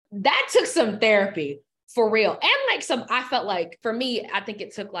that took some therapy. For real. And like I felt like for me, I think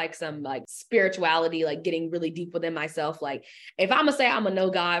it took like some like spirituality, like getting really deep within myself. Like if I'm gonna say I'm a know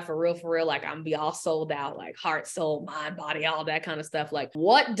God for real, like I'm gonna be all sold out, like heart, soul, mind, body, all that kind of stuff. Like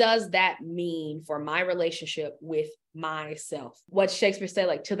what does that mean for my relationship with myself? What Shakespeare said,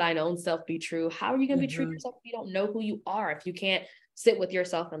 like to thine own self be true. How are you gonna be true to yourself if you don't know who you are? If you can't sit with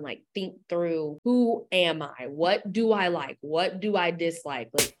yourself and like think through, who am I? What do I like? What do I dislike?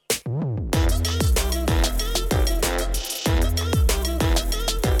 Like,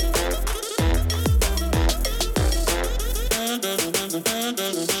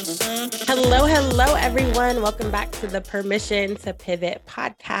 Hello, everyone. Welcome back to the Permission to Pivot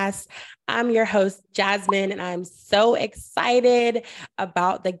podcast. I'm your host, Jasmine, and I'm so excited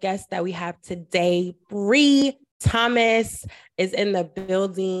about the guest that we have today. Bree Thomas is in the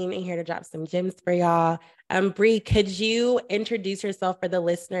building and here to drop some gems for y'all. Bree, could you introduce yourself for the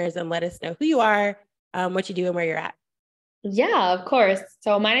listeners and let us know who you are, what you do, and where you're at? Yeah, of course.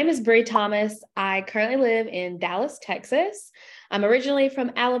 So my name is Bree Thomas. I currently live in Dallas, Texas. I'm originally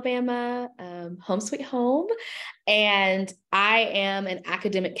from Alabama, home sweet home, and I am an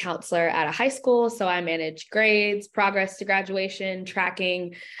academic counselor at a high school. So I manage grades, progress to graduation,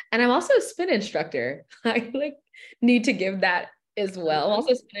 tracking, and I'm also a spin instructor. I need to give that as well. I'm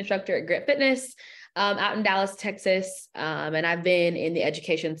also a spin instructor at Grit Fitness out in Dallas, Texas, and I've been in the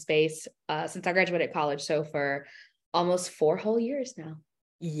education space since I graduated college. So for almost 4 whole years now.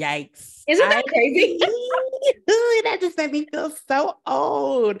 Yikes. Isn't that crazy? That just made me feel so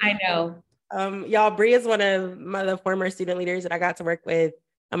old. I know. Y'all, Bree is one of the former student leaders that I got to work with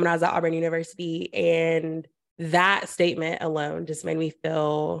when I was at Auburn University. And that statement alone just made me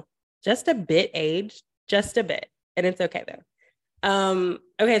feel just a bit aged, just a bit. And it's okay though.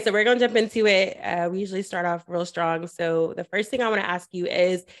 Okay, so we're going to jump into it. We usually start off real strong. So the first thing I want to ask you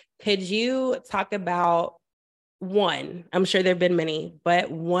is, could you talk about one, I'm sure there've been many, but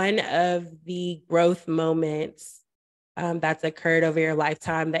one of the growth moments that's occurred over your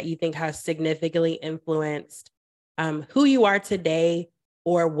lifetime that you think has significantly influenced who you are today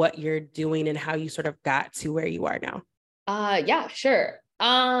or what you're doing and how you sort of got to where you are now? Yeah, sure.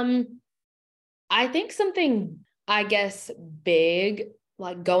 I think something, I guess, big,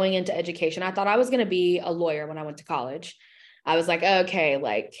 like going into education. I thought I was going to be a lawyer when I went to college. I was like, okay,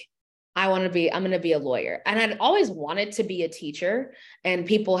 like I'm going to be a lawyer. And I'd always wanted to be a teacher. And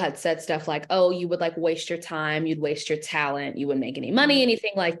people had said stuff like, oh, you would like waste your time. You'd waste your talent. You wouldn't make any money,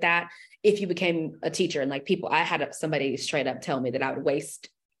 anything like that, if you became a teacher. And like I had somebody straight up tell me that I would waste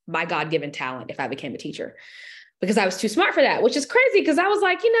my God-given talent if I became a teacher because I was too smart for that, which is crazy. Cause I was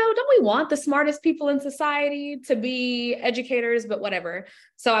like, don't we want the smartest people in society to be educators, but whatever.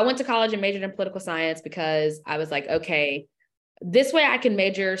 So I went to college and majored in political science because I was like, okay, this way I can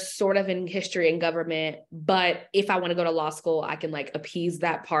major sort of in history and government, but if I want to go to law school, I can like appease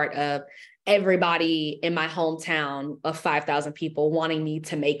that part of everybody in my hometown of 5,000 people wanting me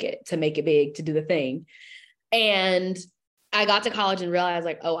to make it big, to do the thing. And I got to college and realized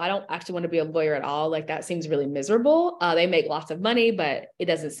like, oh, I don't actually want to be a lawyer at all. Like that seems really miserable. They make lots of money, but it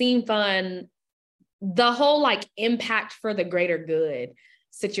doesn't seem fun. The whole like impact for the greater good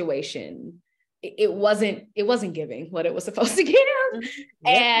situation, it wasn't giving what it was supposed to give. Yep.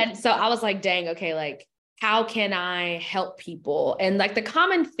 And so I was like, dang, okay, like how can I help people? And like the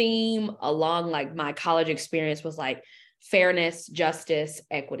common theme along like my college experience was like fairness, justice,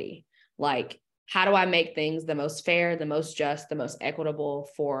 equity. Like, how do I make things the most fair, the most just, the most equitable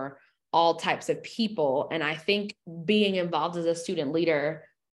for all types of people? And I think being involved as a student leader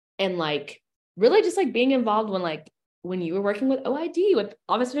and like really just like being involved when you were working with OID, with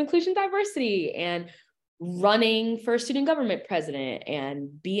Office of Inclusion Diversity, and running for student government president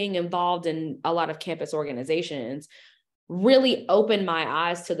and being involved in a lot of campus organizations really opened my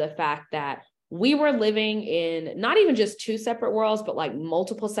eyes to the fact that we were living in not even just 2 separate worlds, but like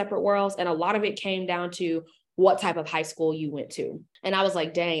multiple separate worlds. And a lot of it came down to what type of high school you went to. And I was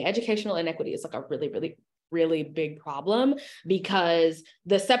like, dang, educational inequity is like a really, really, really big problem, because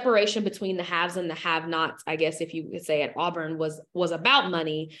the separation between the haves and the have-nots, I guess if you could say at Auburn, was about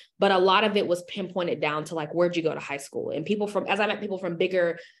money, but a lot of it was pinpointed down to like, where'd you go to high school? And as I met people from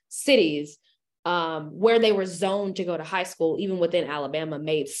bigger cities, where they were zoned to go to high school, even within Alabama,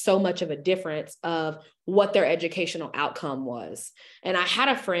 made so much of a difference of what their educational outcome was. And I had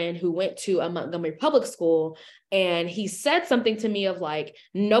a friend who went to a Montgomery public school, and he said something to me of like,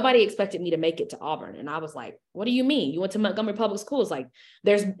 nobody expected me to make it to Auburn. And I was like, what do you mean? You went to Montgomery public schools? Like,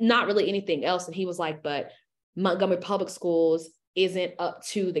 there's not really anything else. And he was like, but Montgomery public schools isn't up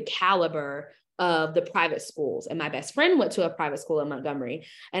to the caliber of the private schools. And my best friend went to a private school in Montgomery.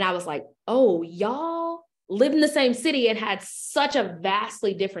 And I was like, oh, y'all live in the same city and had such a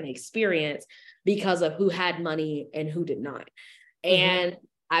vastly different experience because of who had money and who did not. And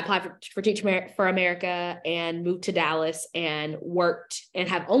I applied for Teach for America and moved to Dallas and worked and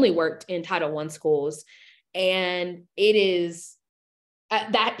have only worked in Title I schools. And it is,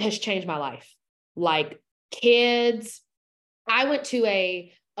 that has changed my life. Like kids, I went to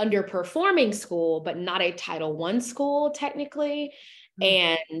a underperforming school, but not a Title I school technically.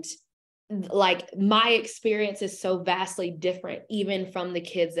 And like my experience is so vastly different, even from the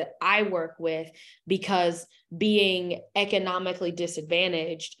kids that I work with, because being economically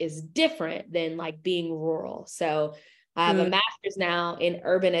disadvantaged is different than like being rural. So I have a master's now in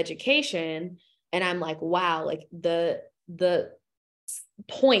urban education, and I'm like, wow, like the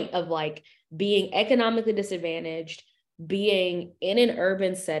point of like being economically disadvantaged, being in an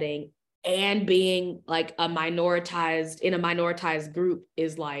urban setting, and being like in a minoritized group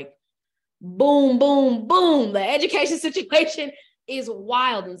is like, boom, boom, boom. The education situation is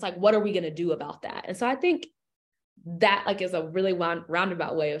wild. And it's like, what are we going to do about that? And so I think that like is a really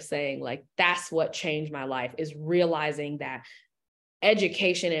roundabout way of saying like, that's what changed my life, is realizing that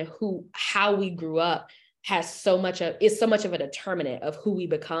education and how we grew up is so much of a determinant of who we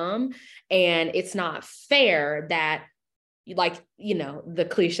become. And it's not fair that, like, you know, the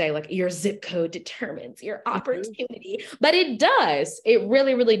cliche, like your zip code determines your opportunity, but it does. It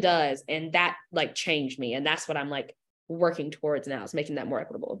really, really does. And that like changed me. And that's what I'm like working towards now, is making that more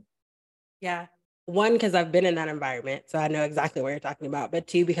equitable. Yeah. One, because I've been in that environment, so I know exactly what you're talking about. But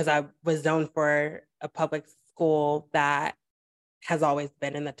two, because I was zoned for a public school that has always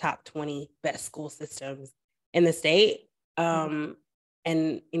been in the top 20 best school systems in the state. And,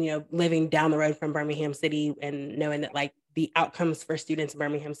 you know, living down the road from Birmingham City and knowing that like the outcomes for students in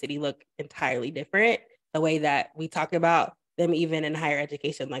Birmingham City look entirely different. The way that we talk about them, even in higher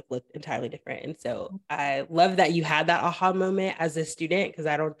education, like look entirely different. And so I love that you had that aha moment as a student, because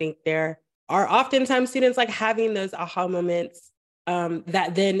I don't think there are oftentimes students like having those aha moments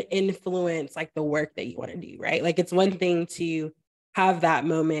that then influence like the work that you want to do, right? Like it's one thing to have that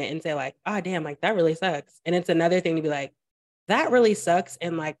moment and say like, oh, damn, like that really sucks. And it's another thing to be like, that really sucks.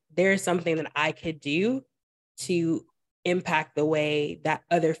 And like, there's something that I could do to impact the way that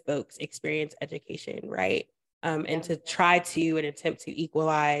other folks experience education, right? And to try to and attempt to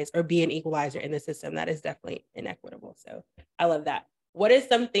equalize or be an equalizer in the system that is definitely inequitable. So I love that. What is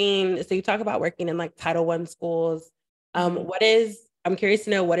something, so you talk about working in like Title I schools. I'm curious to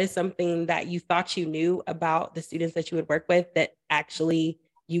know, what is something that you thought you knew about the students that you would work with that actually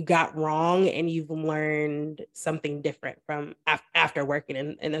you got wrong and you've learned something different from after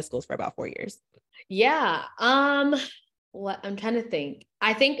working in those schools for about 4 years? Yeah. What I'm trying to think.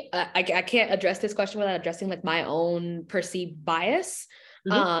 I think I can't address this question without addressing like my own perceived bias.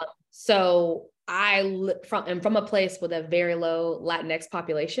 So I'm from a place with a very low Latinx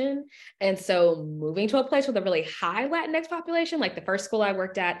population. And so moving to a place with a really high Latinx population, like the first school I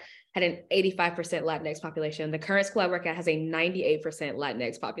worked at had an 85% Latinx population. The current school I work at has a 98%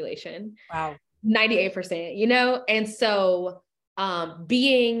 Latinx population. Wow. 98%, you know? And so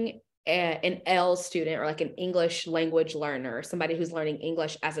being an L student, or like an English language learner, somebody who's learning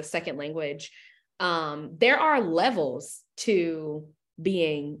English as a second language, there are levels to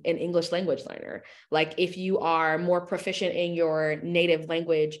being an English language learner. Like if you are more proficient in your native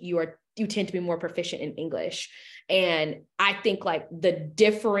language, you tend to be more proficient in English. And I think like the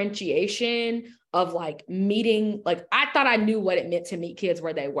differentiation of like meeting, like I thought I knew what it meant to meet kids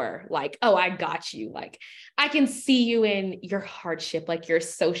where they were. Like, oh, I got you. Like I can see you in your hardship, like your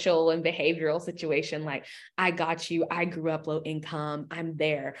social and behavioral situation. Like I got you. I grew up low income. I'm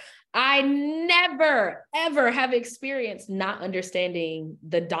there. I never, ever have experienced not understanding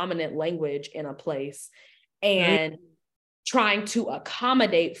the dominant language in a place and trying to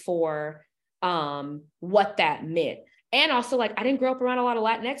accommodate for what that meant. And also like, I didn't grow up around a lot of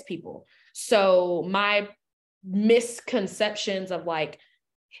Latinx people. So my misconceptions of like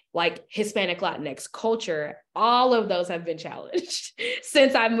Hispanic Latinx culture, all of those have been challenged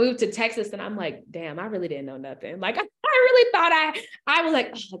since I moved to Texas. And I'm like, damn, I really didn't know nothing. Like I really thought I was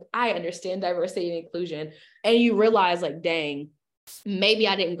like, oh, I understand diversity and inclusion. And you realize like, dang, maybe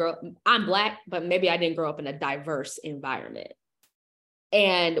I didn't grow up, I'm Black, but maybe I didn't grow up in a diverse environment.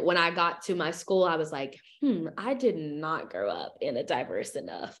 And when I got to my school, I was like, I did not grow up in a diverse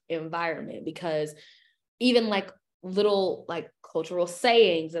enough environment, because even like little like cultural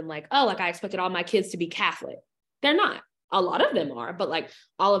sayings and like, oh, like I expected all my kids to be Catholic. They're not. A lot of them are, but like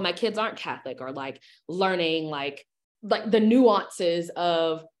all of my kids aren't Catholic, or like learning like the nuances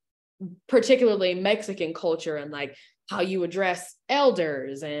of particularly Mexican culture and like how you address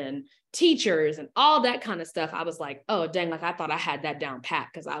elders and teachers and all that kind of stuff. I was like, oh, dang, like I thought I had that down pat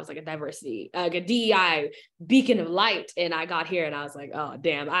because I was like a diversity, like a DEI beacon of light. And I got here and I was like, oh,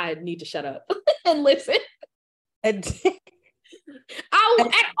 damn, I need to shut up and listen. And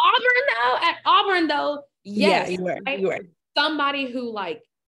At Auburn though, yes. Yeah, you were. Somebody who like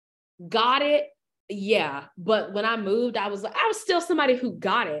got it. Yeah. But when I moved, I was still somebody who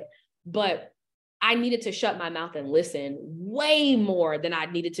got it, but I needed to shut my mouth and listen way more than I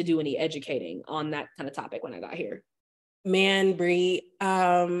needed to do any educating on that kind of topic when I got here. Man, Bree,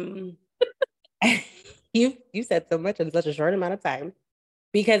 you said so much in such a short amount of time,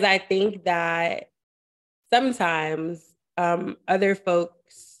 because I think that sometimes other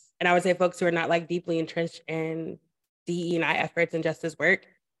folks, and I would say folks who are not like deeply entrenched in DE&I efforts and justice work,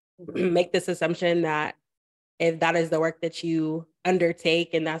 make this assumption that if that is the work that you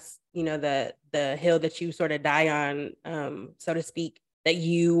undertake and that's, you know, the hill that you sort of die on, so to speak, that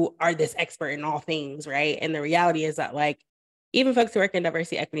you are this expert in all things, right? And the reality is that like even folks who work in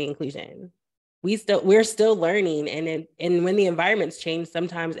diversity, equity, inclusion, we're still learning, and when the environments change,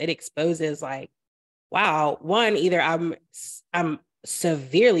 sometimes it exposes like, wow, one, either I'm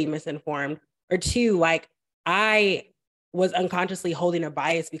severely misinformed, or two, like I was unconsciously holding a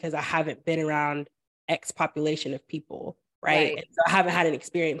bias because I haven't been around X population of people, right? And so I haven't had an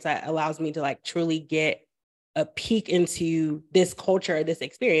experience that allows me to like truly get a peek into this culture, this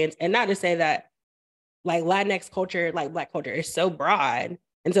experience. And not to say that like Latinx culture, like Black culture is so broad.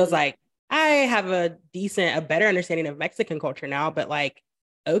 And so it's like, I have a better understanding of Mexican culture now, but like,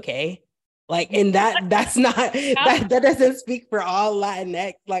 okay. Like, and that's not, that doesn't speak for all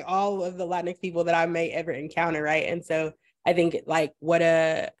Latinx, like all of the Latinx people that I may ever encounter, right? And so I think like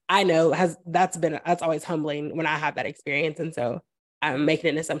I know that's always humbling when I have that experience. And so I'm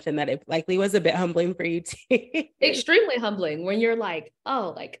making an assumption that it likely was a bit humbling for you too. Extremely humbling when you're like,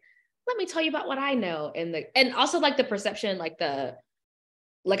 oh, like, let me tell you about what I know. And also like the perception, like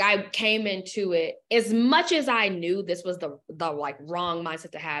I came into it, as much as I knew this was the like wrong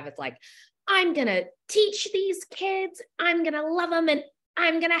mindset to have. It's like, I'm going to teach these kids, I'm going to love them, and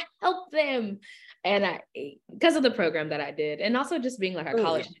I'm going to help them. And because of the program that I did, and also just being like a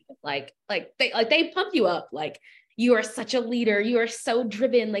college student, like they pump you up. Like, you are such a leader. You are so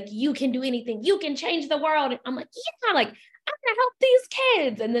driven. Like, you can do anything. You can change the world. And I'm like, yeah, like, I'm going to help these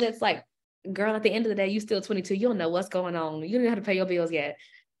kids. And then it's like, girl, at the end of the day, you still 22. You don't know what's going on. You don't know how to pay your bills yet.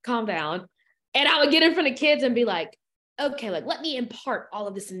 Calm down. And I would get in front of kids and be like, okay, like, let me impart all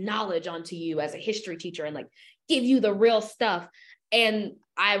of this knowledge onto you as a history teacher and like give you the real stuff. And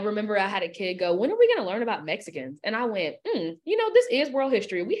I remember I had a kid go, when are we going to learn about Mexicans? And I went, you know, this is world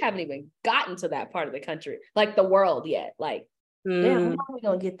history. We haven't even gotten to that part of the country, like the world yet. Like, damn, how are we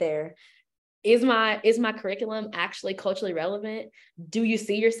going to get there? Is my curriculum actually culturally relevant? Do you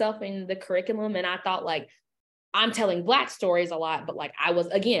see yourself in the curriculum? And I thought, like, I'm telling Black stories a lot, but like I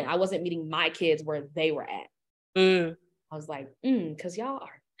wasn't meeting my kids where they were at. I was like, because y'all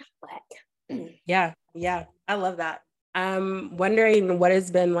are not Black. Yeah. I love that. I'm wondering what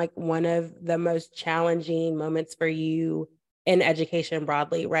has been like one of the most challenging moments for you in education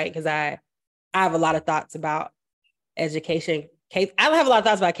broadly, right? Because I have a lot of thoughts about education. I have a lot of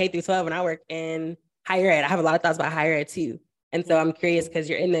thoughts about K through 12 when I work in higher ed. I have a lot of thoughts about higher ed too. And so I'm curious, because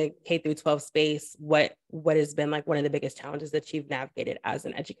you're in the K through 12 space, what has been like one of the biggest challenges that you've navigated as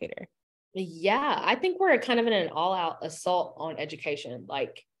an educator? Yeah, I think we're kind of in an all-out assault on education.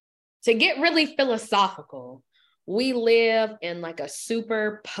 Like, to get really philosophical, we live in like a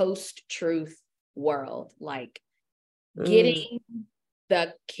super post-truth world. Like, getting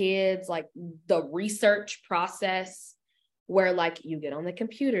the kids, like the research process where like you get on the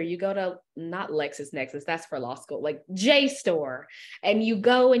computer, you go to not LexisNexis, that's for law school, like JSTOR, and you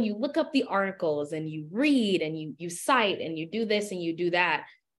go and you look up the articles and you read and you cite and you do this and you do that.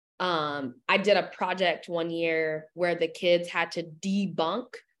 I did a project one year where the kids had to debunk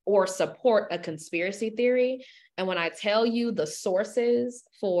or support a conspiracy theory. And when I tell you the sources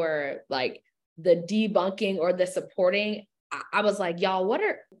for like the debunking or the supporting, I was like, y'all, what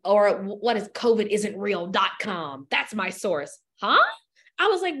is COVIDisn'treal.com? That's my source. Huh? I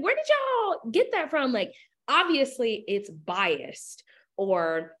was like, where did y'all get that from? Like, obviously it's biased,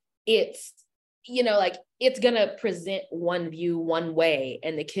 or it's, you know, like it's going to present one view one way.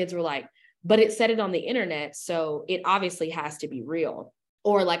 And the kids were like, but it said it on the internet, so it obviously has to be real.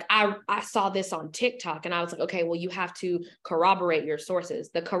 Or like, I saw this on TikTok and I was like, okay, well, you have to corroborate your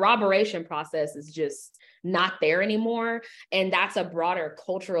sources. The corroboration process is just not there anymore. And that's a broader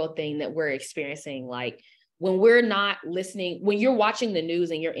cultural thing that we're experiencing. Like, when we're not listening, when you're watching the news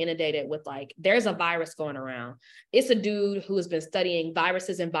and you're inundated with like, there's a virus going around. It's a dude who has been studying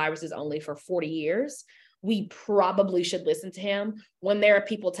viruses and viruses only for 40 years. We probably should listen to him. When there are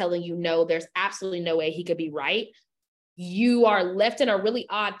people telling you, no, there's absolutely no way he could be right. You are left in a really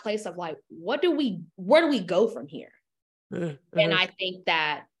odd place of like, where do we go from here? Mm-hmm. And I think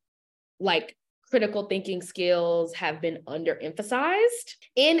that like critical thinking skills have been underemphasized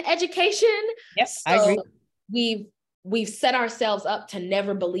in education. Yes, so I agree. We've set ourselves up to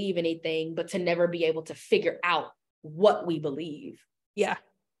never believe anything, but to never be able to figure out what we believe. Yeah.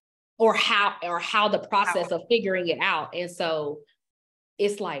 Or how the process of figuring it out. And so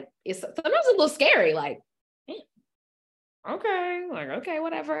it's like, it's sometimes a little scary, like, okay,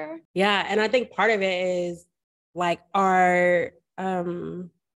 whatever. Yeah. And I think part of it is like our,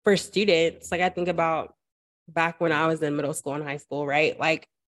 for students, like I think about back when I was in middle school and high school, right? Like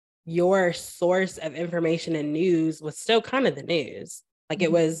your source of information and news was still kind of the news. Like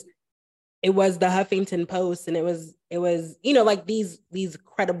mm-hmm. it was the Huffington Post, and it was, you know, like these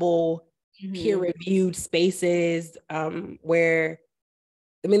credible mm-hmm. peer-reviewed spaces, where,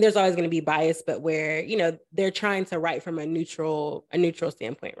 I mean, there's always going to be bias, but where, you know, they're trying to write from a neutral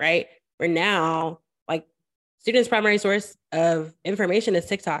standpoint, right? Where now, like, students' primary source of information is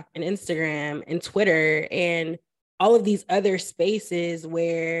TikTok and Instagram and Twitter and all of these other spaces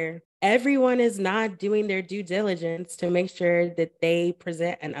where everyone is not doing their due diligence to make sure that they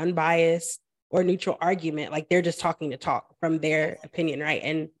present an unbiased or neutral argument. Like they're just talking to talk from their opinion, right?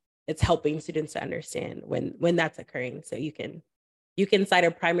 And it's helping students to understand when that's occurring. So you can cite a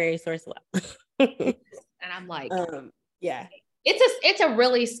primary source well. And I'm like, yeah. It's a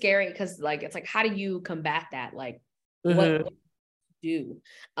really scary, because like it's like, how do you combat that? Like mm-hmm. what do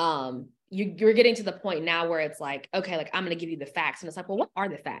you're getting to the point now where it's like, okay, like I'm going to give you the facts, and it's like, well, what are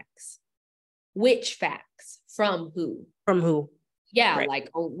the facts? Which facts? From who? Yeah, right. Like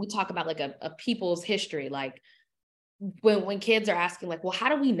we talk about like a people's history, like when kids are asking like, well, how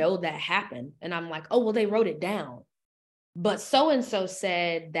do we know that happened? And I'm like, oh, well, they wrote it down, but so and so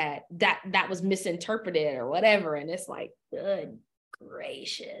said that was misinterpreted or whatever. And it's like, good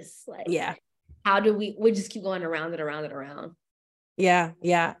gracious, like, yeah, how do we just keep going around and around? Yeah.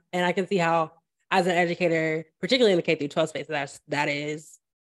 And I can see how, as an educator, particularly in the K through 12 space, that is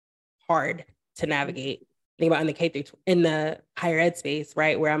hard to navigate. Think about in the higher ed space,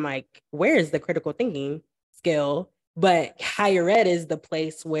 right? Where I'm like, where is the critical thinking skill? But higher ed is the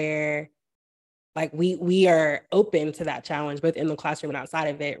place where like we are open to that challenge, both in the classroom and outside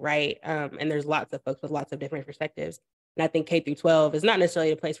of it, right? And there's lots of folks with lots of different perspectives. And I think K through 12 is not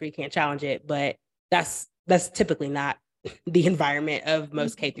necessarily a place where you can't challenge it, but that's typically not the environment of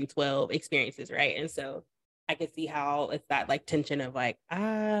most K through 12 experiences, right? And so I can see how it's that like tension of like,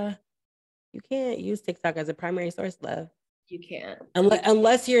 you can't use TikTok as a primary source, love. You can't.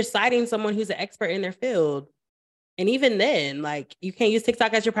 Unless you're citing someone who's an expert in their field. And even then, like, you can't use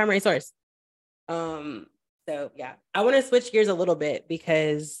TikTok as your primary source. So yeah, I want to switch gears a little bit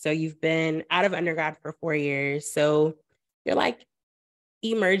because so you've been out of undergrad for 4 years. So you're like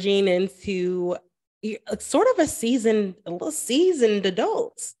emerging into sort of a little seasoned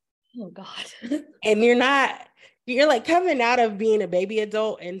adult. Oh God. And you're like coming out of being a baby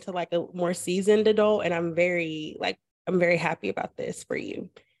adult into like a more seasoned adult. And I'm very happy about this for you.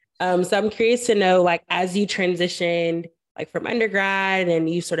 So I'm curious to know, like, as you transitioned like from undergrad and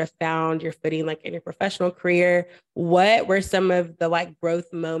you sort of found your footing like in your professional career, what were some of the like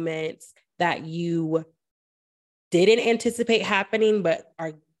growth moments that you didn't anticipate happening, but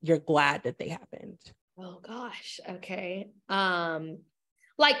you're glad that they happened? Oh gosh. Okay.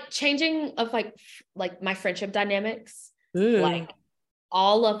 Like changing of like my friendship dynamics. Like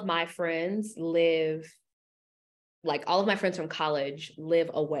all of my friends from college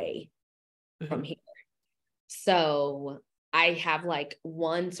live away from here. So I have like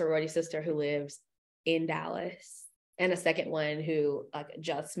one sorority sister who lives in Dallas and a second one who like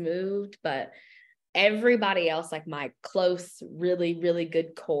just moved, but everybody else, like my close, really, really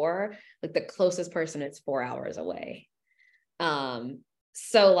good core, like the closest person is 4 hours away.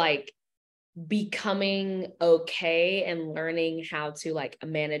 So like becoming okay and learning how to like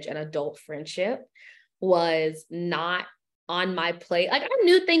manage an adult friendship was not on my plate. Like I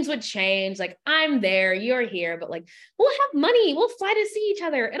knew things would change. Like I'm there, you're here, but like we'll have money, we'll fly to see each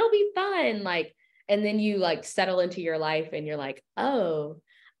other, it'll be fun. Like, and then you like settle into your life and you're like, oh,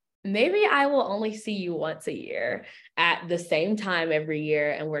 maybe I will only see you once a year at the same time every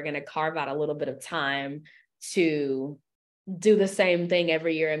year. And we're going to carve out a little bit of time to do the same thing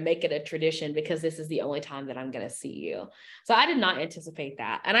every year and make it a tradition because this is the only time that I'm going to see you. So I did not anticipate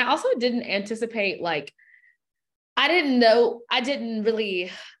that. And I also didn't anticipate like I didn't know, I didn't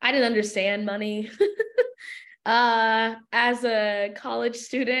understand money as a college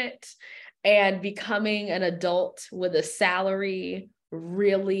student, and becoming an adult with a salary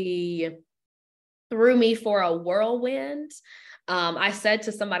really threw me for a whirlwind. I said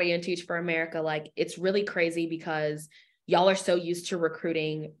to somebody in Teach for America, like, it's really crazy because y'all are so used to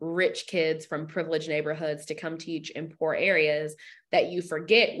recruiting rich kids from privileged neighborhoods to come teach in poor areas that you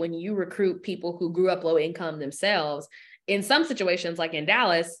forget when you recruit people who grew up low income themselves. In some situations, like in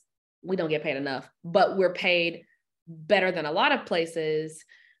Dallas, we don't get paid enough, but we're paid better than a lot of places.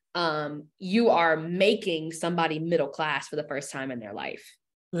 You are making somebody middle class for the first time in their life.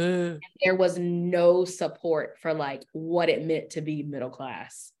 There was no support for like what it meant to be middle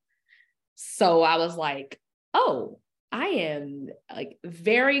class. So I was like, oh, I am like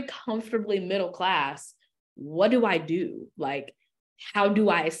very comfortably middle class. What do I do? Like, how do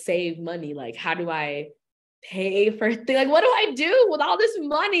I save money? Like, how do I pay for things? Like, what do I do with all this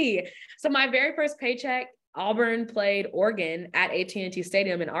money? So my very first paycheck, Auburn played Oregon at AT&T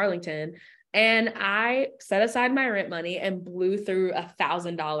Stadium in Arlington. And I set aside my rent money and blew through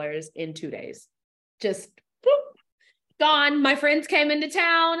 $1,000 in 2 days. Just boop, gone. My friends came into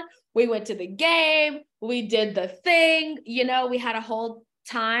town. We went to the game. We did the thing. You know, we had a whole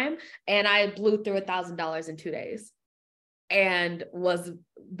time, and I blew through $1,000 in 2 days, and was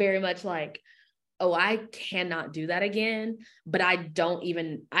very much like, oh, I cannot do that again. But I don't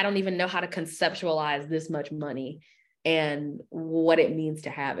even know how to conceptualize this much money and what it means to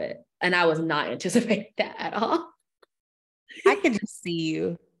have it. And I was not anticipating that at all. I could just see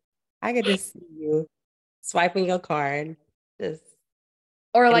you. I could just see you swiping your card. Just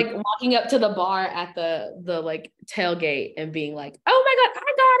Or like walking up to the bar at the like tailgate and being like, oh my God,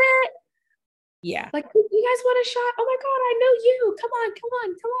 I got it. Yeah. Like, you guys want a shot? Oh my God, I know you. Come on, come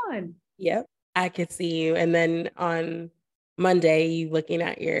on, come on. Yep. I could see you. And then on Monday, you looking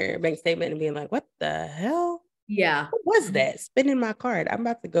at your bank statement and being like, what the hell? Yeah. What was that? Spending my card. I'm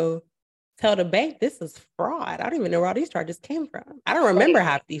about to go tell the bank this is fraud. I don't even know where all these charges came from. I don't remember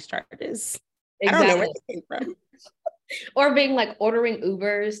half these charges. I don't know where Exactly. they came from. Or being like ordering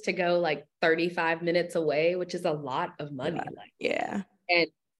Ubers to go like 35 minutes away, which is a lot of money. Like, yeah. And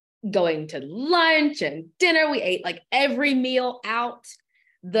going to lunch and dinner. We ate like every meal out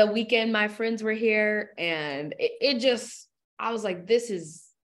the weekend my friends were here. And it just, I was like, this is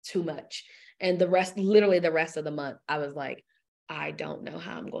too much. And literally the rest of the month, I was like, I don't know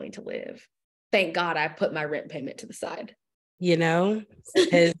how I'm going to live. Thank God I put my rent payment to the side. You know,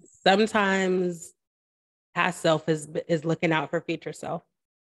 because sometimes past self is looking out for future self.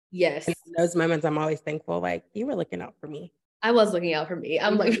 Yes. And in those moments, I'm always thankful, like, you were looking out for me. I was looking out for me.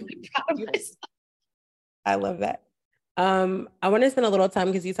 I'm like really proud of myself. I love that. I want to spend a little time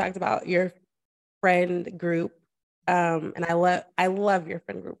because you talked about your friend group. And I love your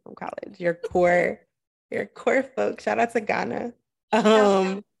friend group from college. Your core folks. Shout out to Ghana.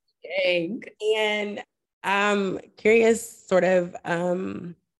 Dang. And I'm curious, sort of,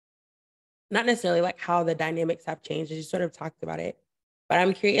 not necessarily like how the dynamics have changed, as you sort of talked about it, but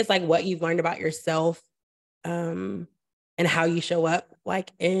I'm curious, like, what you've learned about yourself, and how you show up,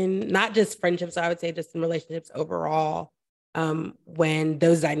 like, in not just friendships, I would say just in relationships overall, when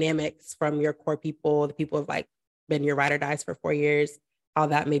those dynamics from your core people, the people who've like been your ride or dies for 4 years, how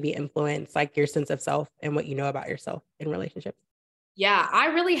that maybe influence like your sense of self and what you know about yourself in relationships. Yeah, I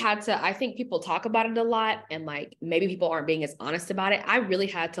really had to, I think people talk about it a lot and like maybe people aren't being as honest about it. I really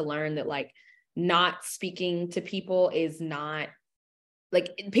had to learn that like not speaking to people is not like,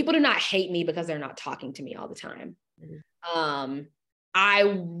 people do not hate me because they're not talking to me all the time. I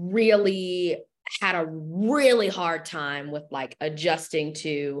really had a really hard time with like adjusting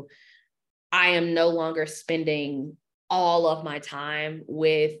to, I am no longer spending all of my time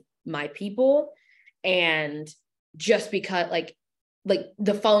with my people. And just because like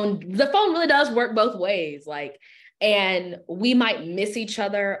the phone really does work both ways. Like, and we might miss each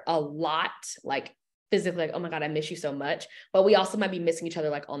other a lot, like physically, like, oh my God, I miss you so much. But we also might be missing each other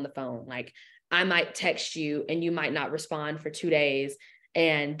like on the phone. Like I might text you and you might not respond for 2 days.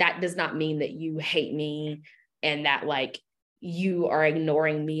 And that does not mean that you hate me and that like you are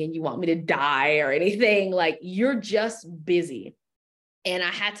ignoring me and you want me to die or anything. Like you're just busy. And I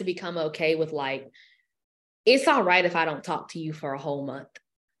had to become okay with like, it's all right if I don't talk to you for a whole month.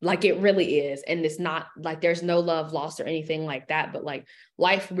 Like it really is. And it's not like there's no love lost or anything like that. But like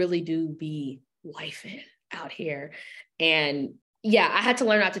life really do be life out here. And yeah, I had to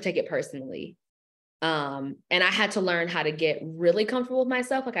learn not to take it personally. And I had to learn how to get really comfortable with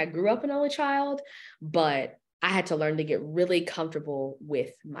myself. Like I grew up an only child, but I had to learn to get really comfortable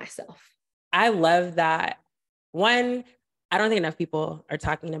with myself. I love that One, I don't think enough people are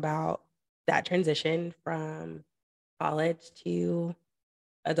talking about that transition from college to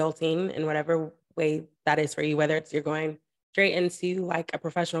adulting in whatever way that is for you, whether it's you're going straight into like a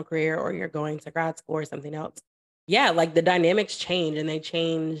professional career or you're going to grad school or something else. Yeah, like the dynamics change and they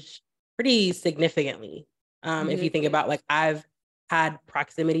change pretty significantly. If you think about like I've had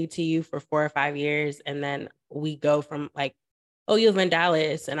proximity to you for 4 or 5 years, and then we go from like, oh, you live in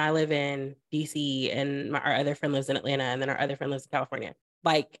Dallas and I live in DC, and our other friend lives in Atlanta, and then our other friend lives in California.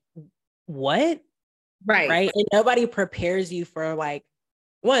 Like, what? Right. And nobody prepares you for like,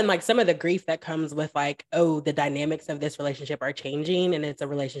 one, like some of the grief that comes with like, oh, the dynamics of this relationship are changing. And it's a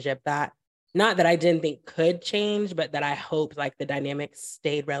relationship that, not that I didn't think could change, but that I hoped like the dynamics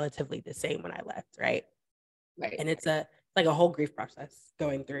stayed relatively the same when I left. Right. And it's like a whole grief process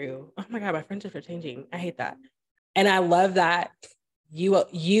going through. Oh my God, my friendships are changing. I hate that. And I love that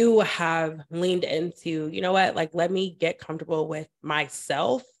you have leaned into, you know what, like, let me get comfortable with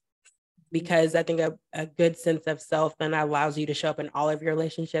myself, because I think a good sense of self then allows you to show up in all of your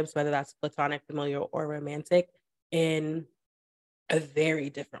relationships, whether that's platonic, familial, or romantic, in a very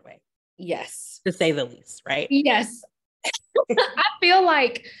different way. Yes. To say the least, right? Yes. I feel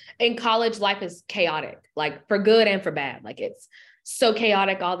like in college, life is chaotic, like for good and for bad. Like it's so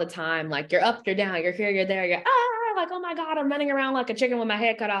chaotic all the time. Like you're up, you're down, you're here, you're there, you're like, oh my God, I'm running around like a chicken with my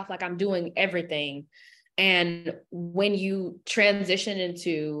head cut off. Like I'm doing everything. And when you transition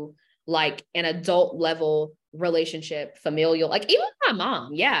into like an adult level relationship, familial, like even my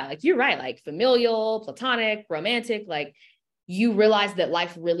mom, yeah, like you're right, like familial, platonic, romantic, like you realize that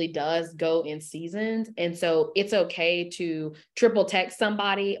life really does go in seasons. And so it's okay to triple text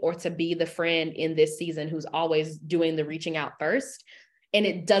somebody or to be the friend in this season who's always doing the reaching out first. And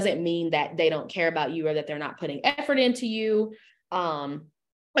it doesn't mean that they don't care about you or that they're not putting effort into you, or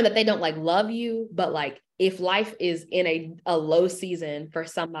that they don't like love you. But like if life is in a low season for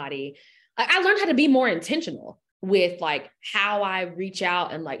somebody, I learned how to be more intentional with like how I reach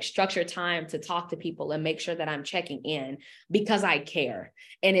out and like structure time to talk to people and make sure that I'm checking in because I care.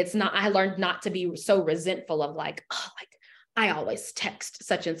 And it's not, I learned not to be so resentful of like, oh, like I always text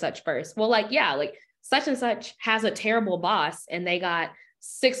such and such first. Well, like, yeah, like such and such has a terrible boss and they got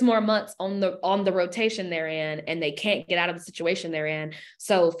 6 more months on the rotation they're in and they can't get out of the situation they're in.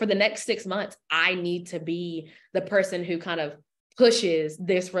 So for the next 6 months, I need to be the person who kind of pushes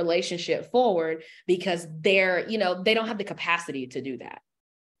this relationship forward because they're, they don't have the capacity to do that.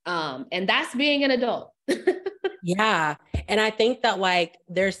 And that's being an adult. Yeah. And I think that like,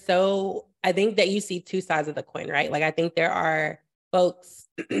 I think that you see two sides of the coin, right? Like, I think there are folks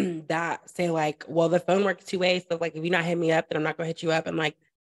that say like, well, the phone works two ways. So like, if you're not hitting me up, then I'm not gonna hit you up. And like,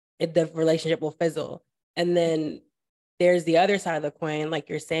 the relationship will fizzle. And then there's the other side of the coin, like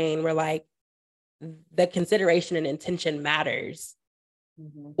you're saying, where like the consideration and intention matters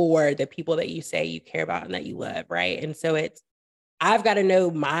for the people that you say you care about and that you love, right? And so I've got to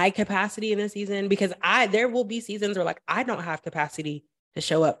know my capacity in the season, because there will be seasons where like I don't have capacity to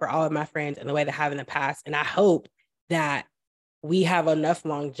show up for all of my friends in the way that I have in the past. And I hope that we have enough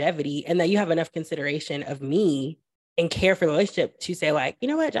longevity and that you have enough consideration of me and care for the relationship to say like, you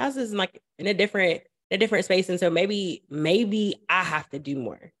know what, Joss is like in a different space. And so maybe I have to do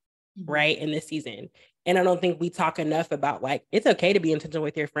more, right, in this season. And I don't think we talk enough about like, it's okay to be intentional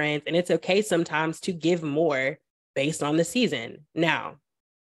with your friends. And it's okay sometimes to give more based on the season. Now,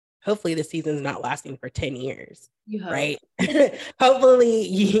 hopefully the season's not lasting for 10 years, right? Hopefully,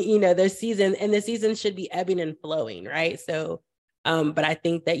 the season should be ebbing and flowing, right? So, but I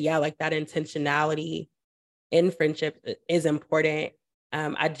think that, yeah, like that intentionality in friendship is important.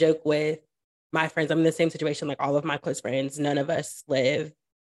 I joke with my friends, I'm in the same situation, like all of my close friends, none of us live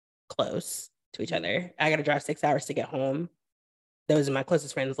close to each other. I got to drive 6 hours to get home. Those of my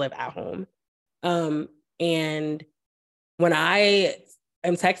closest friends live at home. And when I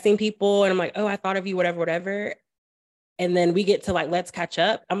am texting people and I'm like, oh, I thought of you, whatever. And then we get to like, let's catch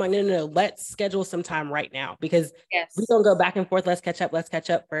up. I'm like, no, let's schedule some time right now, because we don't go back and forth. Let's catch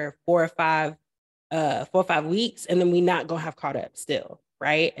up for 4 or 5 weeks. And then we not gonna have caught up still.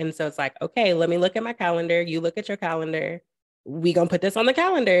 Right. And so it's like, okay, let me look at my calendar. You look at your calendar. We gonna put this on the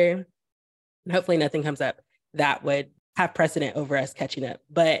calendar. And hopefully nothing comes up that would have precedent over us catching up.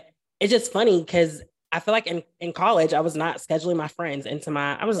 But it's just funny because I feel like in college, I was not scheduling my friends I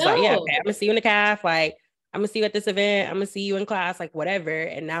was just like, yeah, okay, I'm gonna see you in the caf. Like, I'm gonna see you at this event. I'm gonna see you in class, like whatever.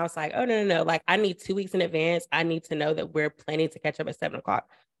 And now it's like, oh, no. Like, I need 2 weeks in advance. I need to know that we're planning to catch up at 7:00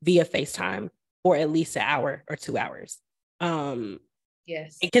 via FaceTime for at least an hour or 2 hours.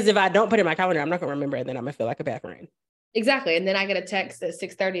 Yes. Because if I don't put it in my calendar, I'm not gonna remember it. Then I'm gonna feel like a bad friend. Exactly. And then I get a text at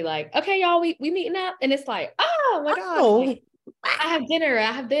 6:30, like, okay, y'all, we meeting up. And it's like, oh my God, Oh, like, I have dinner,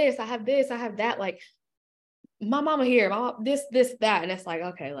 I have this, I have this, I have that. Like, my mama here, my mom, this, that. And it's like,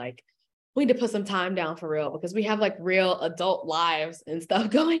 okay, like, we need to put some time down for real because we have like real adult lives and stuff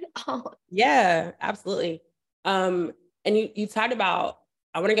going on. yeah, absolutely. And you talked about,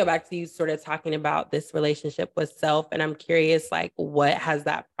 I want to go back to you sort of talking about this relationship with self. And I'm curious, like, what has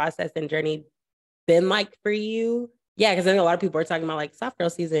that process and journey been like for you? Yeah, because I think a lot of people are talking about like soft girl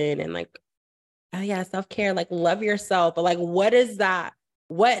season and like, oh yeah, self-care, like love yourself. But like, what is that?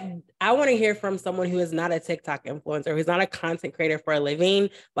 What I want to hear from someone who is not a TikTok influencer, who's not a content creator for a living,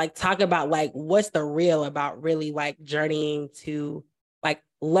 like talk about like what's the real about really like journeying to like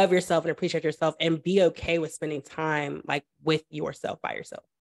love yourself and appreciate yourself and be okay with spending time like with yourself by yourself.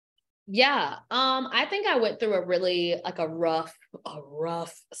 Yeah. I think I went through a really like a rough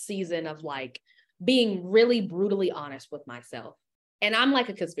season of like being really brutally honest with myself. And I'm like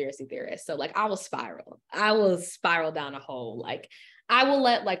a conspiracy theorist. So like I will spiral. I will spiral down a hole. Like I will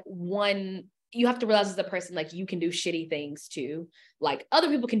let like one, you have to realize as a person, like you can do shitty things too. Like other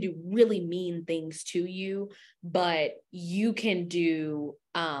people can do really mean things to you, but you can do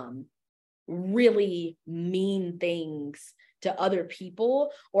really mean things to other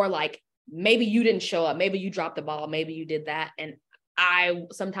people, or like maybe you didn't show up, maybe you dropped the ball, maybe you did that. And I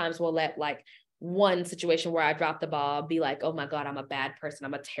sometimes will let like one situation where I dropped the ball be like, oh my God, I'm a bad person,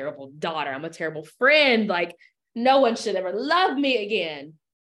 I'm a terrible daughter, I'm a terrible friend, like no one should ever love me again.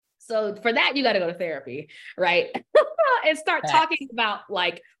 So for that, you got to go to therapy, right? And start talking about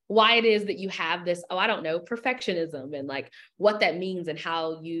like why it is that you have this, oh, I don't know, perfectionism, and like what that means and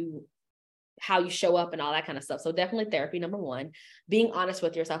how you show up and all that kind of stuff. So definitely therapy, number one, being honest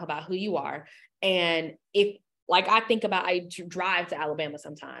with yourself about who you are. And if like I think about, I drive to Alabama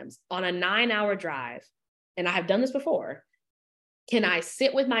sometimes on a 9-hour drive, and I have done this before. Can I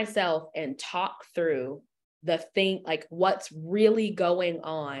sit with myself and talk through the thing, like what's really going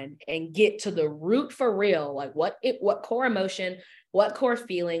on, and get to the root for real? Like what core emotion, what core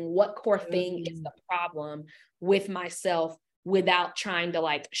feeling, what core thing is the problem with myself, without trying to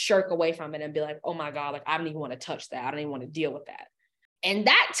like shirk away from it and be like, oh my God, like I don't even want to touch that. I don't even want to deal with that. And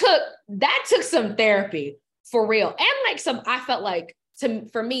that took some therapy for real. And like I felt like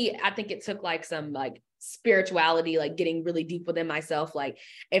for me, I think it took like some like spirituality, like getting really deep within myself. Like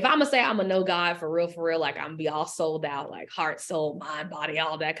if I'm gonna say I'm a no God for real, like I'm gonna be all sold out, like heart, soul, mind, body,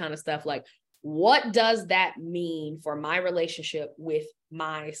 all that kind of stuff. Like, what does that mean for my relationship with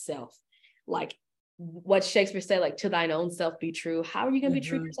myself? Like what Shakespeare said, like to thine own self be true. How are you going to be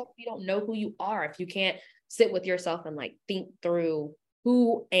true to yourself if you don't know who you are? If you can't sit with yourself and like think through,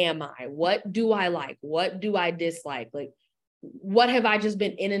 who am I? What do I like? What do I dislike? Like, what have I just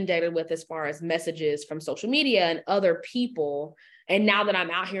been inundated with as far as messages from social media and other people? And now that I'm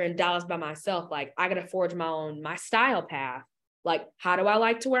out here in Dallas by myself, like I got to forge my style path. Like, how do I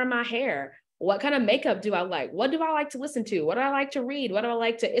like to wear my hair? What kind of makeup do I like? What do I like to listen to? What do I like to read? What do I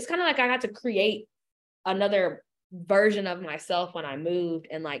like to, it's kind of like I got to create another version of myself when I moved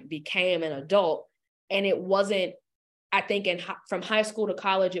and like became an adult. And it wasn't, I think from high school to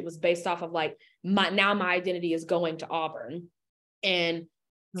college, it was based off of like my identity is going to Auburn. And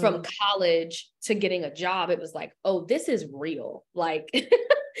from college to getting a job, it was like, oh, this is real. Like,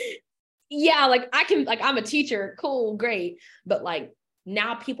 yeah, like I'm a teacher. Cool, great. But like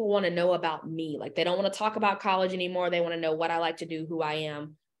now people want to know about me. Like they don't want to talk about college anymore. They want to know what I like to do, who I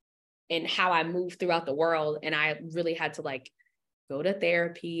am, and how I move throughout the world. And I really had to like go to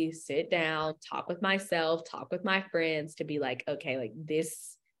therapy, sit down, talk with myself, talk with my friends to be like, okay, like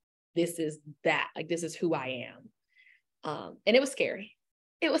this is that, like, this is who I am. And it was scary.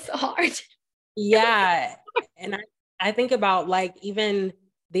 It was so hard. Yeah. And I think about like even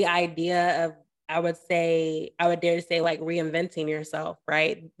the idea of, I would dare to say like reinventing yourself,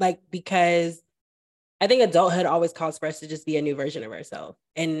 right? Like, because I think adulthood always calls for us to just be a new version of ourselves.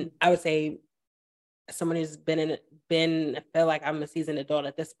 And I would say someone who's I feel like I'm a seasoned adult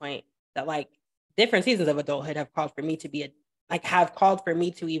at this point, that like different seasons of adulthood have called for me to be have called for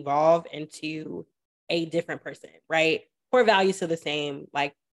me to evolve into a different person, right? Core values still the same,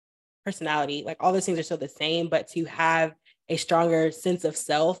 like personality, like all those things are still the same, but to have a stronger sense of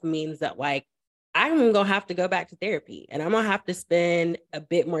self means that like I'm gonna have to go back to therapy, and I'm gonna have to spend a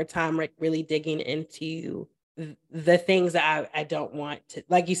bit more time like really digging into the things that I don't want to,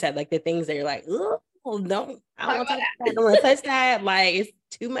 like you said, like the things that you're like, oh, don't, I don't want to touch that. I don't want to touch that. Like it's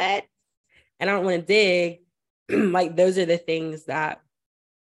too much, and I don't want to dig. Like those are the things that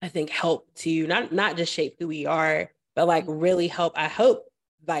I think help to not just shape who we are, but like really help, I hope,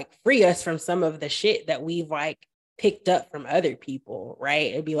 like free us from some of the shit that we've like picked up from other people,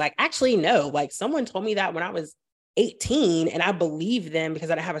 right? It'd be like, actually, no, like someone told me that when I was 18 and I believe them because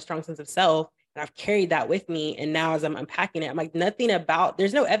I have a strong sense of self and I've carried that with me. And now as I'm unpacking it, I'm like,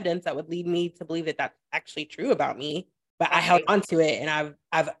 there's no evidence that would lead me to believe that that's actually true about me, but I held Right. on to it and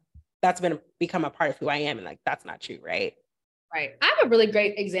I've that's become a part of who I am. And like, that's not true. Right. Right. I have a really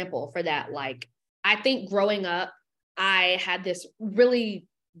great example for that. Like, I think growing up, I had this really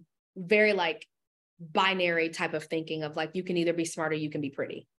very like binary type of thinking of like, you can either be smart or you can be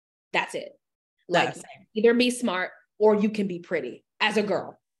pretty. That's it. Like, either be smart or you can be pretty as a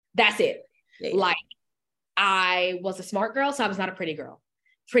girl. That's it. Yeah. Like, I was a smart girl, so I was not a pretty girl.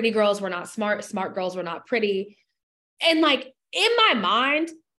 Pretty girls were not smart. Smart girls were not pretty. And like, in my mind,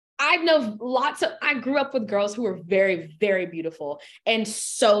 I know I grew up with girls who were very, very beautiful and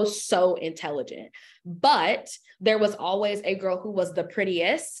so, so intelligent. But there was always a girl who was the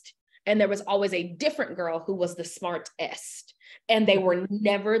prettiest, and there was always a different girl who was the smartest. And they were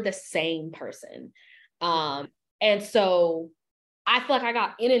never the same person. And so I feel like I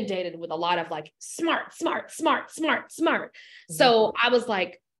got inundated with a lot of like smart. So I was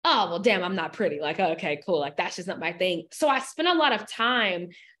like, oh, well, damn, I'm not pretty. Like, okay, cool. Like, that's just not my thing. So I spent a lot of time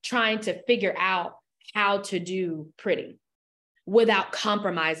trying to figure out how to do pretty without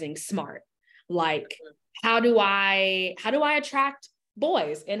compromising smart. Like, how do I attract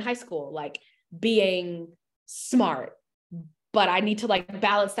boys in high school? Like, being smart, but I need to like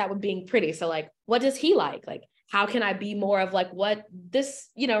balance that with being pretty. So like, what does he like? Like, how can I be more of like what this,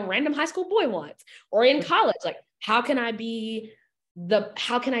 random high school boy wants? Or in college, like, how can I be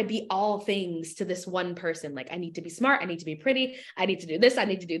all things to this one person? Like, I need to be smart. I need to be pretty. I need to do this. I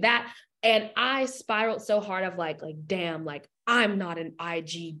need to do that. And I spiraled so hard of like, damn, like, I'm not an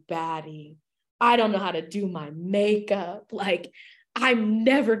IG baddie. I don't know how to do my makeup. Like, I'm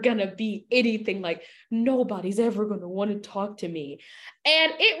never gonna be anything. Like, nobody's ever gonna want to talk to me.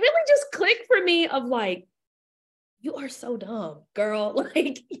 And it really just clicked for me of like, you are so dumb, girl.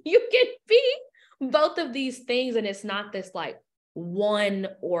 Like, you can be both of these things, and it's not this like one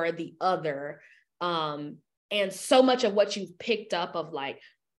or the other. And so much of what you've picked up of like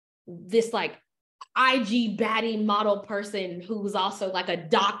this like IG baddie model person who's also like a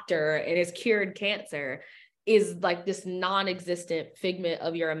doctor and has cured cancer is like this non-existent figment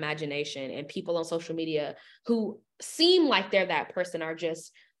of your imagination. And people on social media who seem like they're that person are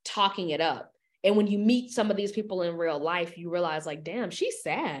just talking it up. And when you meet some of these people in real life, you realize like, damn, she's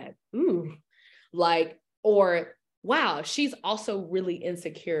sad. Ooh. Like, or wow, she's also really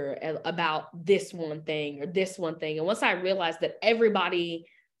insecure about this one thing or this one thing. And once I realized that everybody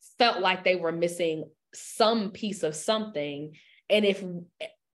felt like they were missing some piece of something, and if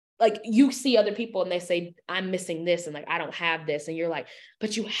like you see other people and they say, I'm missing this, and like, I don't have this. And you're like,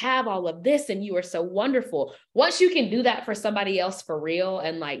 but you have all of this and you are so wonderful. Once you can do that for somebody else for real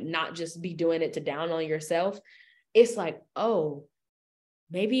and like not just be doing it to down on yourself, it's like, oh,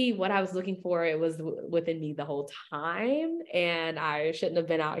 maybe what I was looking for, it was within me the whole time. And I shouldn't have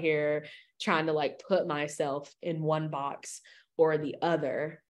been out here trying to like put myself in one box or the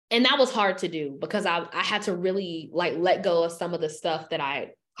other. And that was hard to do because I had to really like let go of some of the stuff that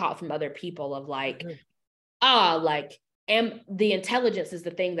I caught from other people of like, the intelligence is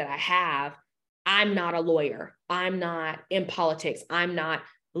the thing that I have. I'm not a lawyer. I'm not in politics. I'm not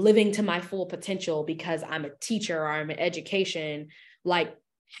living to my full potential because I'm a teacher or I'm in education. Like,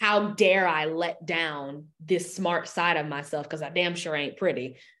 how dare I let down this smart side of myself because I damn sure ain't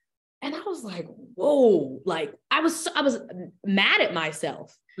pretty. And I was like, whoa, like I was mad at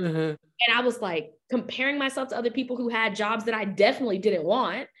myself. Mm-hmm. And I was like comparing myself to other people who had jobs that I definitely didn't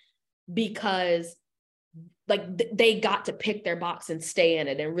want because like they got to pick their box and stay in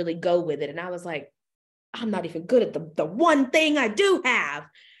it and really go with it. And I was like, I'm not even good at the one thing I do have.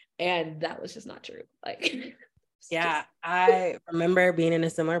 And that was just not true. Like, yeah, I remember being in a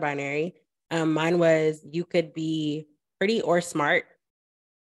similar binary. Mine was you could be pretty or smart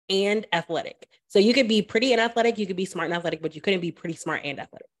and athletic. So you could be pretty and athletic, you could be smart and athletic, but you couldn't be pretty, smart, and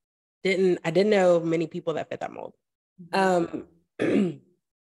athletic. I didn't know many people that fit that mold. Mm-hmm.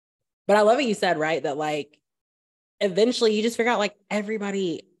 But I love what you said, right? That like eventually you just figure out like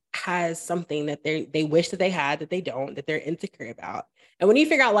everybody has something that they wish that they had that they don't, that they're insecure about. And when you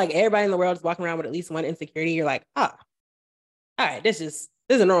figure out like everybody in the world is walking around with at least one insecurity, you're like, oh, all right, this is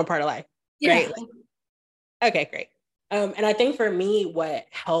a normal part of life. Yeah. Right? Like, okay, great. And I think for me, what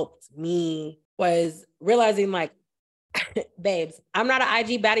helped me was realizing like, babes, I'm not an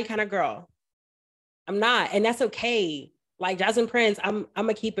IG baddie kind of girl. I'm not. And that's okay. Like Jasmine Prince, I'm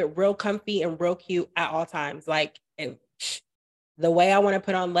gonna keep it real comfy and real cute at all times. Like, the way I want to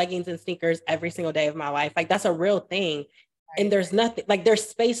put on leggings and sneakers every single day of my life. Like that's a real thing. Right. And there's nothing like there's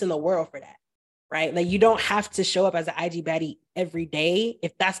space in the world for that. Right. Like you don't have to show up as an IG baddie every day.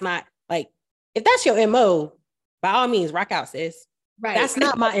 If that's not like, if that's your MO, by all means, rock out, sis. Right. That's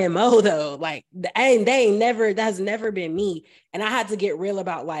not my MO though. Like, and that has never been me. And I had to get real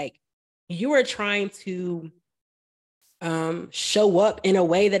about like, you are trying to show up in a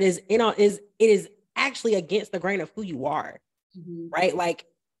way that is, it is actually against the grain of who you are. Mm-hmm. Right. Like,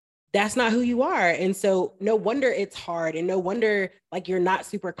 that's not who you are. And so no wonder it's hard, and no wonder like you're not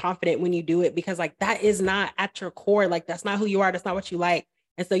super confident when you do it, because like that is not at your core. Like that's not who you are. That's not what you like.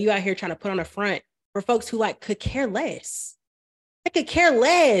 And so you out here trying to put on a front for folks who like could care less. They could care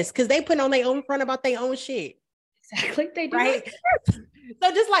less because they put on their own front about their own shit. Exactly. They do. Right.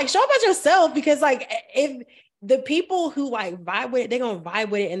 So just like show up as yourself, because like if the people who like vibe with it, they're gonna vibe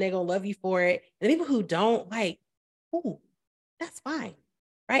with it and they're gonna love you for it. And the people who don't, like, ooh, that's fine.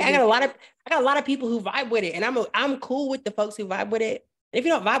 Right. I got a lot of people who vibe with it, and I'm cool with the folks who vibe with it. And if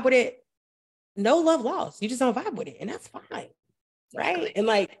you don't vibe with it, no love lost. You just don't vibe with it, and that's fine. Right. And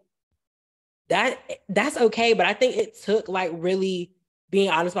like that's okay. But I think it took like really being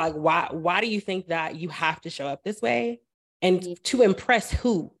honest about like why do you think that you have to show up this way, and to impress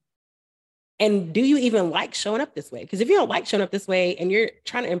who? And do you even like showing up this way? Because if you don't like showing up this way and you're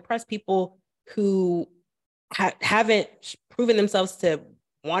trying to impress people who haven't proven themselves to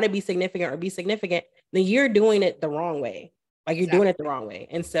want to be significant or be significant, then you're doing it the wrong way. Like you're doing it the wrong way.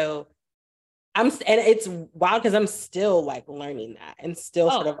 And so and it's wild because I'm still like learning that, and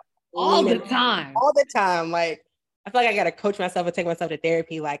still sort of all the time. Like I feel like I got to coach myself and take myself to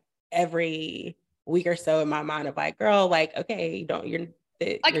therapy like every week or so in my mind of like, girl, like, okay, you're doing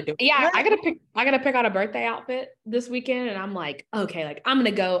I gotta pick out a birthday outfit this weekend, and I'm like, okay, like I'm gonna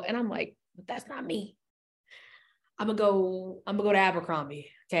go, and I'm like, but that's not me. I'm gonna go to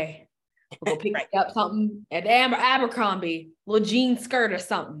Abercrombie. Okay. We'll go pick up something at Abercrombie, little jean skirt or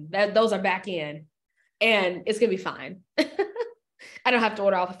something. Those are back in, and it's gonna be fine. I don't have to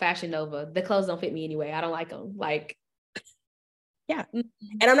order off of Fashion Nova. The clothes don't fit me anyway. I don't like them. Like, yeah. And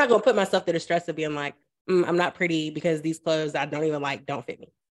I'm not gonna put myself through the stress of being like, I'm not pretty because these clothes I don't even like don't fit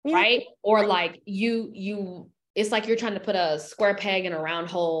me. Yeah. Right? Or like you it's like you're trying to put a square peg in a round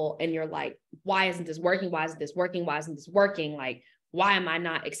hole, and you're like, why isn't this working? Why isn't this working? Why isn't this working? Like, why am I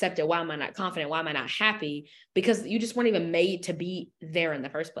not accepted? Why am I not confident? Why am I not happy? Because you just weren't even made to be there in the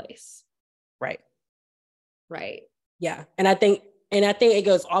first place. Right. Right. Yeah. And I think it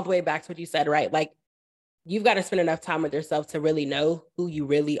goes all the way back to what you said, right? Like you've got to spend enough time with yourself to really know who you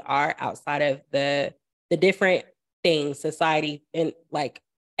really are outside of the different things, society, and like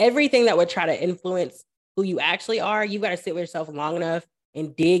everything that would try to influence who you actually are. You've got to sit with yourself long enough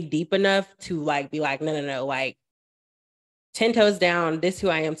and dig deep enough to like be like, no, like 10 toes down, this is who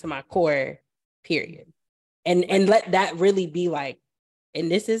I am to my core, period. And let that really be like, and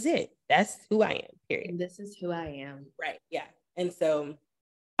this is it. That's who I am, period. And this is who I am. Right. Yeah. And so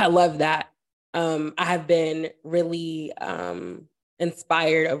I love that. I have been really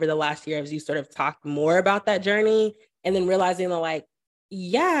inspired over the last year as you sort of talk more about that journey, and then realizing that like,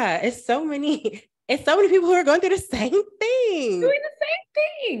 yeah, it's so many people who are going through the same thing. Doing the same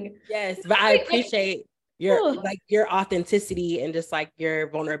thing. Yes. But I appreciate your authenticity and just like your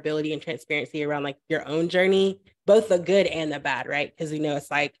vulnerability and transparency around like your own journey, both the good and the bad, right? Because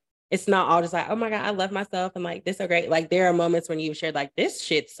it's like, it's not all just like, oh my God, I love myself and like this is so great. Like there are moments when you've shared like this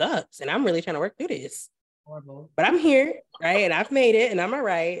shit sucks and I'm really trying to work through this. Horrible. But I'm here, right? And I've made it and I'm all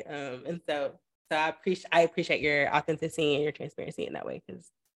right. And so I appreciate your authenticity and your transparency in that way,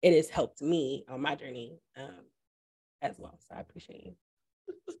 because it has helped me on my journey as well. So I appreciate you.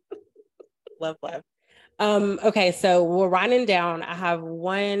 Love. Okay, so we're winding down. I have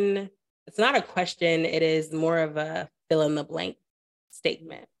one, it's not a question, it is more of a fill in the blank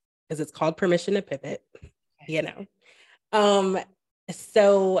statement, because it's called permission to pivot,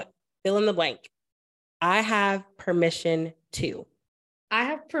 so fill in the blank. I have permission to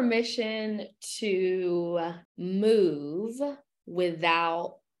move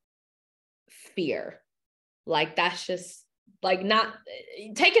without fear. Like that's just like, not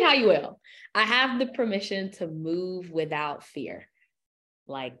take it how you will. I have the permission to move without fear.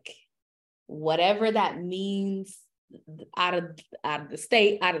 Like whatever that means, out of the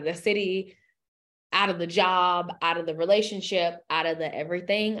state, out of the city, out of the job, out of the relationship, out of the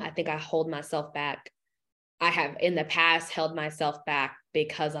everything. I think I hold myself back. I have in the past held myself back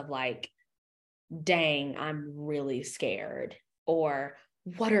because of like, dang, I'm really scared. Or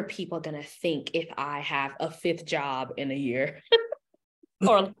what are people going to think if I have a 5th job in a year?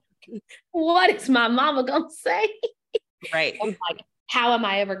 Or what is my mama going to say? Right. Like, how am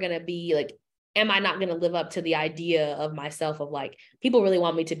I ever going to be like, am I not going to live up to the idea of myself of like, people really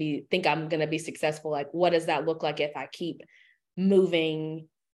want me to think I'm going to be successful. Like, what does that look like if I keep moving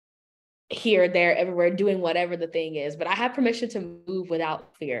here, there, everywhere, doing whatever the thing is? But I have permission to move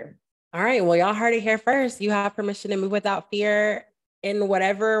without fear. All right. Well, y'all heard it here first. You have permission to move without fear in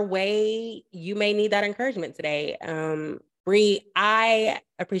whatever way you may need that encouragement today. Bree, I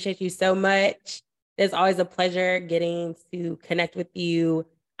appreciate you so much. It's always a pleasure getting to connect with you.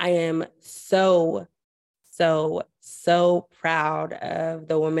 I am so proud of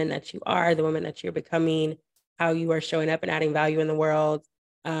the woman that you are, the woman that you're becoming, how you are showing up and adding value in the world.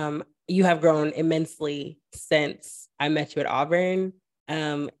 You have grown immensely since I met you at Auburn.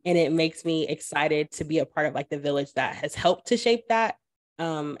 And it makes me excited to be a part of like the village that has helped to shape that.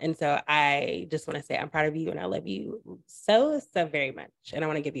 And so I just want to say I'm proud of you and I love you so very much. And I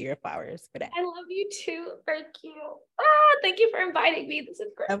want to give you your flowers for that. I love you too. Thank you. Thank you for inviting me. This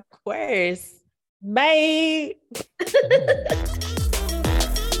is great. Of course. Bye.